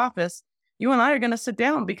running for office, you and I are going to sit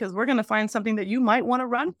down because we're going to find something that you might want to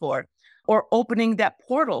run for, or opening that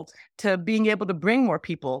portal to being able to bring more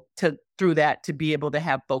people through that to be able to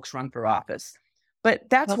have folks run for office. But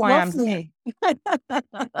that's why I'm see.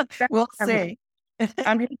 We'll see.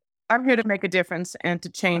 I'm here to make a difference and to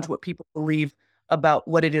change what people believe about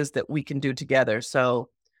what it is that we can do together. So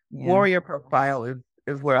warrior profile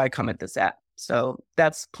is where I come at this at. So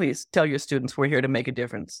please tell your students we're here to make a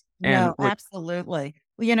difference. No, absolutely.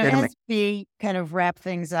 Well, as we kind of wrap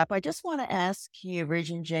things up, I just want to ask you,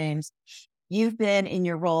 Regent James, you've been in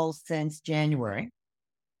your role since January.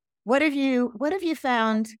 What have you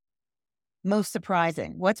found most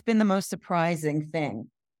surprising? What's been the most surprising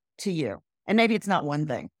thing to you? And maybe it's not one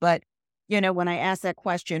thing, but when I ask that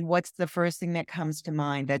question, what's the first thing that comes to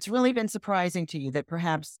mind that's really been surprising to you that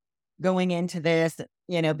perhaps going into this,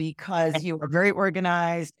 because you are very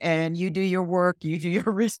organized and you do your work, you do your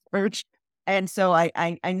research. And so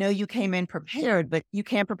I know you came in prepared, but you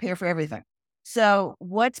can't prepare for everything. So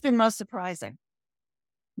what's been most surprising?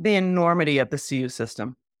 The enormity of the CU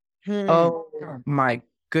system. Oh my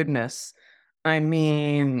goodness. I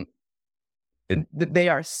mean, they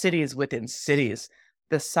are cities within cities.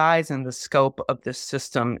 The size and the scope of this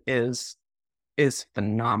system is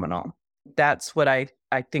phenomenal. That's what I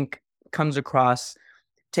think comes across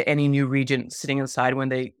to any new regent sitting inside when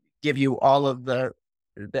they give you all of the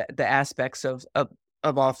aspects of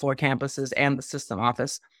all four campuses and the system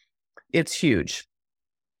office. It's huge.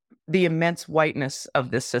 The immense whiteness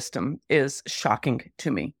of this system is shocking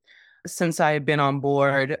to me. Since I have been on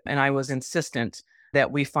board and I was insistent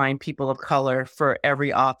that we find people of color for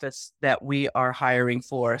every office that we are hiring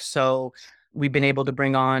for. So we've been able to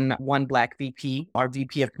bring on one Black VP. Our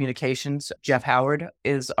VP of Communications, Jeff Howard,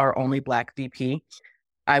 is our only Black VP.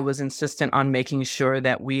 I was insistent on making sure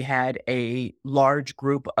that we had a large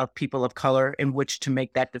group of people of color in which to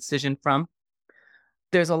make that decision from.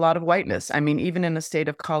 There's a lot of whiteness. I mean, even in the state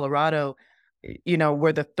of Colorado,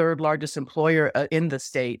 we're the third largest employer in the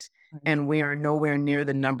state, and we are nowhere near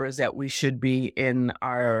the numbers that we should be in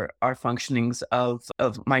our functionings of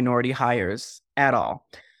minority hires at all.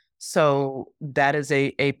 So that is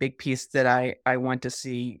a big piece that I want to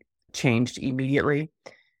see changed immediately.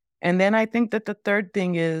 And then I think that the third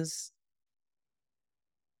thing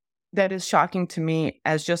that is shocking to me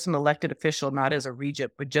as just an elected official, not as a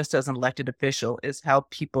regent, but just as an elected official, is how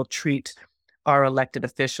people treat our elected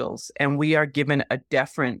officials. And we are given a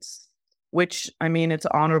deference, which, I mean, it's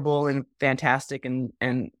honorable and fantastic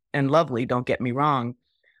and lovely, don't get me wrong.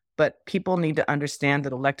 But people need to understand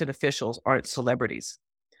that elected officials aren't celebrities.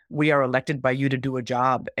 We are elected by you to do a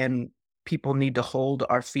job, and people need to hold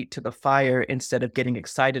our feet to the fire instead of getting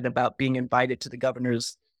excited about being invited to the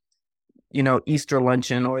governor's Easter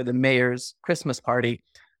luncheon or the mayor's Christmas party.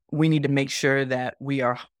 We need to make sure that we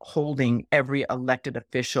are holding every elected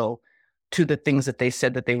official to the things that they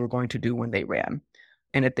said that they were going to do when they ran.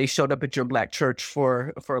 And if they showed up at your Black church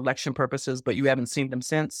for election purposes, but you haven't seen them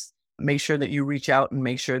since, make sure that you reach out and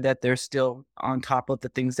make sure that they're still on top of the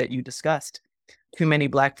things that you discussed. Too many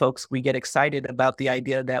Black folks, we get excited about the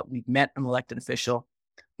idea that we've met an elected official.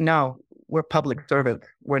 No, we're public servants.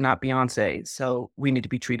 We're not Beyonce. So we need to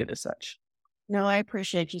be treated as such. No, I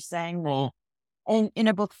appreciate you saying that.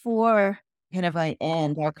 And before I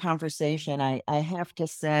end our conversation, I have to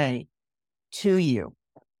say to you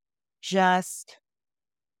just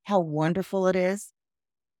how wonderful it is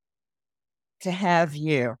to have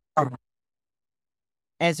you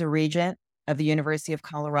as a regent of the University of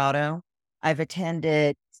Colorado. I've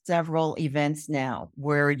attended several events now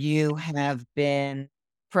where you have been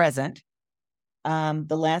present. The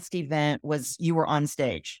last event was you were on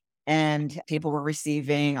stage and people were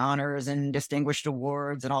receiving honors and distinguished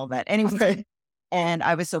awards and all that. Anyway, and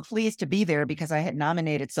I was so pleased to be there because I had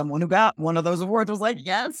nominated someone who got one of those awards. I was like,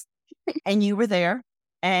 yes. And you were there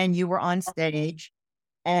and you were on stage,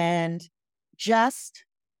 and just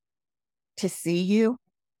to see you,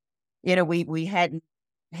 we hadn't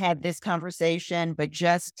had this conversation, but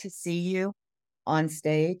just to see you on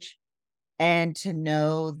stage and to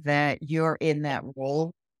know that you're in that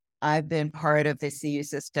role. I've been part of the CU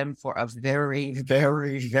system for a very,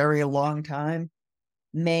 very, very long time,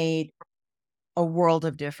 made a world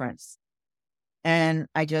of difference. And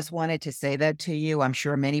I just wanted to say that to you. I'm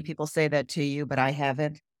sure many people say that to you, but I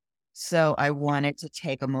haven't. So I wanted to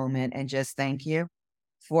take a moment and just thank you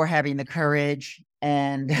for having the courage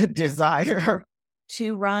and desire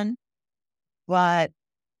to run, but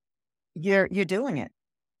you're doing it.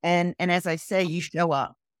 And as I say, you show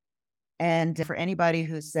up. And for anybody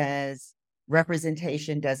who says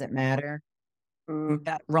representation doesn't matter,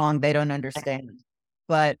 that's wrong. They don't understand.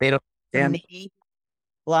 But They don't for understand. me,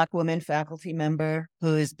 Black woman faculty member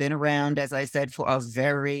who has been around, as I said, for a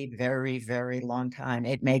very, very, very long time,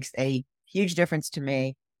 it makes a huge difference to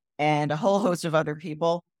me and a whole host of other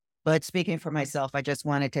people. But speaking for myself, I just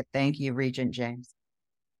wanted to thank you, Regent James.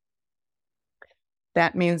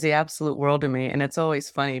 That means the absolute world to me. And it's always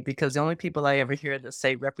funny because the only people I ever hear that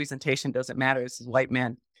say representation doesn't matter is white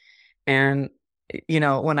men. And,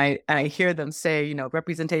 when I hear them say,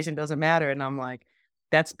 representation doesn't matter. And I'm like,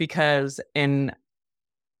 that's because on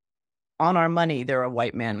our money, there are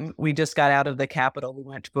white men. We just got out of the Capitol. We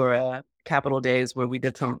went for Capitol Days where we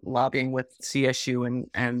did some lobbying with CSU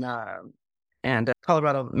and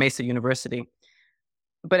Colorado Mesa University.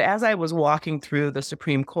 But as I was walking through the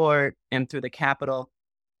Supreme Court and through the Capitol,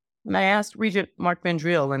 and I asked Regent Mark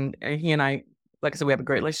Vendrell, and he and I, like I said, we have a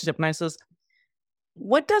great relationship. And I says,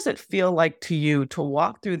 what does it feel like to you to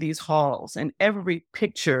walk through these halls and every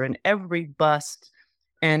picture and every bust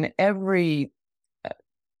and every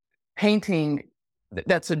painting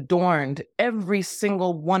that's adorned, every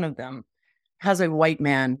single one of them has a white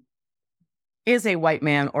man, is a white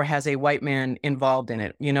man, or has a white man involved in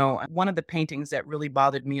it. You know, one of the paintings that really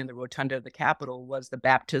bothered me in the rotunda of the Capitol was the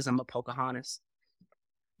baptism of Pocahontas.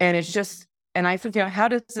 And it's just, and I think, you know, how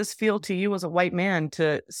does this feel to you as a white man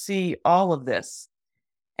to see all of this?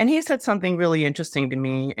 And he said something really interesting to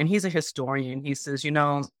me, and he's a historian. He says, you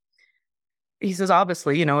know, he says,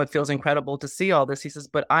 obviously, you know, it feels incredible to see all this. He says,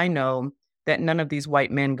 but I know that none of these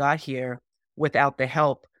white men got here without the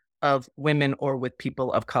help of women or with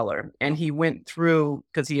people of color. And he went through,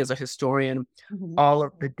 because he is a historian, all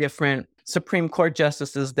of the different Supreme Court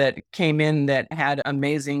justices that came in that had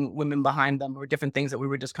amazing women behind them, or different things that we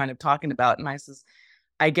were just kind of talking about. And I says,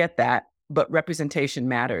 I get that, but representation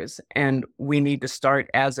matters. And we need to start,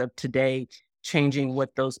 as of today, changing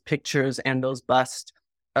what those pictures and those busts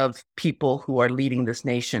of people who are leading this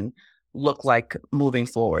nation look like moving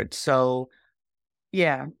forward. So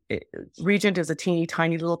yeah, Regent is a teeny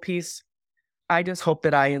tiny little piece. I just hope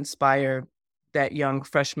that I inspire that young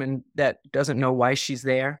freshman that doesn't know why she's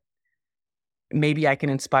there. Maybe I can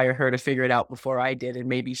inspire her to figure it out before I did, and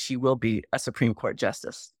maybe she will be a Supreme Court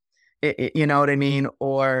justice. You know what I mean?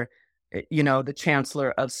 Or, you know, the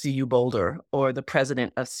chancellor of CU Boulder, or the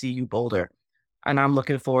president of CU Boulder. And I'm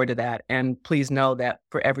looking forward to that. And please know that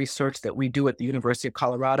for every search that we do at the University of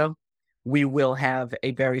Colorado, we will have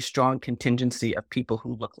a very strong contingency of people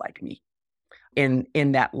who look like me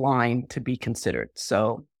in that line to be considered.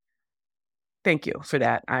 So thank you for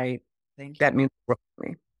that. That means the world to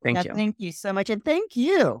me. Thank you. Thank you so much. And thank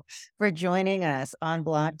you for joining us on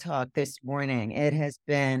Black Talk this morning. It has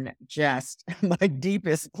been just my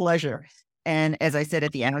deepest pleasure. And as I said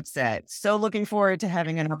at the outset, so looking forward to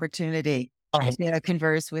having an opportunity to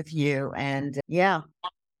converse with you. And yeah,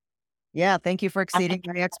 thank you for exceeding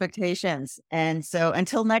my expectations. And so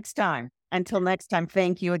until next time,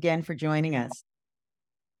 thank you again for joining us.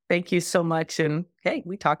 Thank you so much. And hey,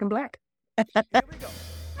 we talking Black. Here we go.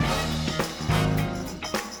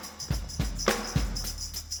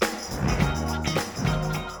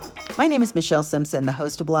 My name is Michelle Simpson, the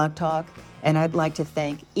host of Black Talk, and I'd like to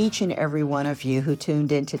thank each and every one of you who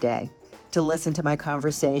tuned in today to listen to my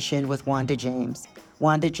conversation with Wanda James.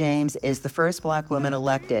 Wanda James is the first Black woman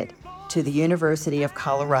elected to the University of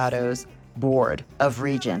Colorado's Board of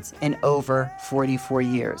Regents in over 44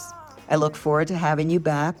 years. I look forward to having you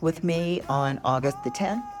back with me on August the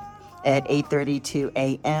 10th at 8:32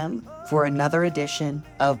 a.m. for another edition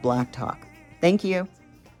of Black Talk. Thank you.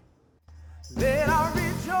 Let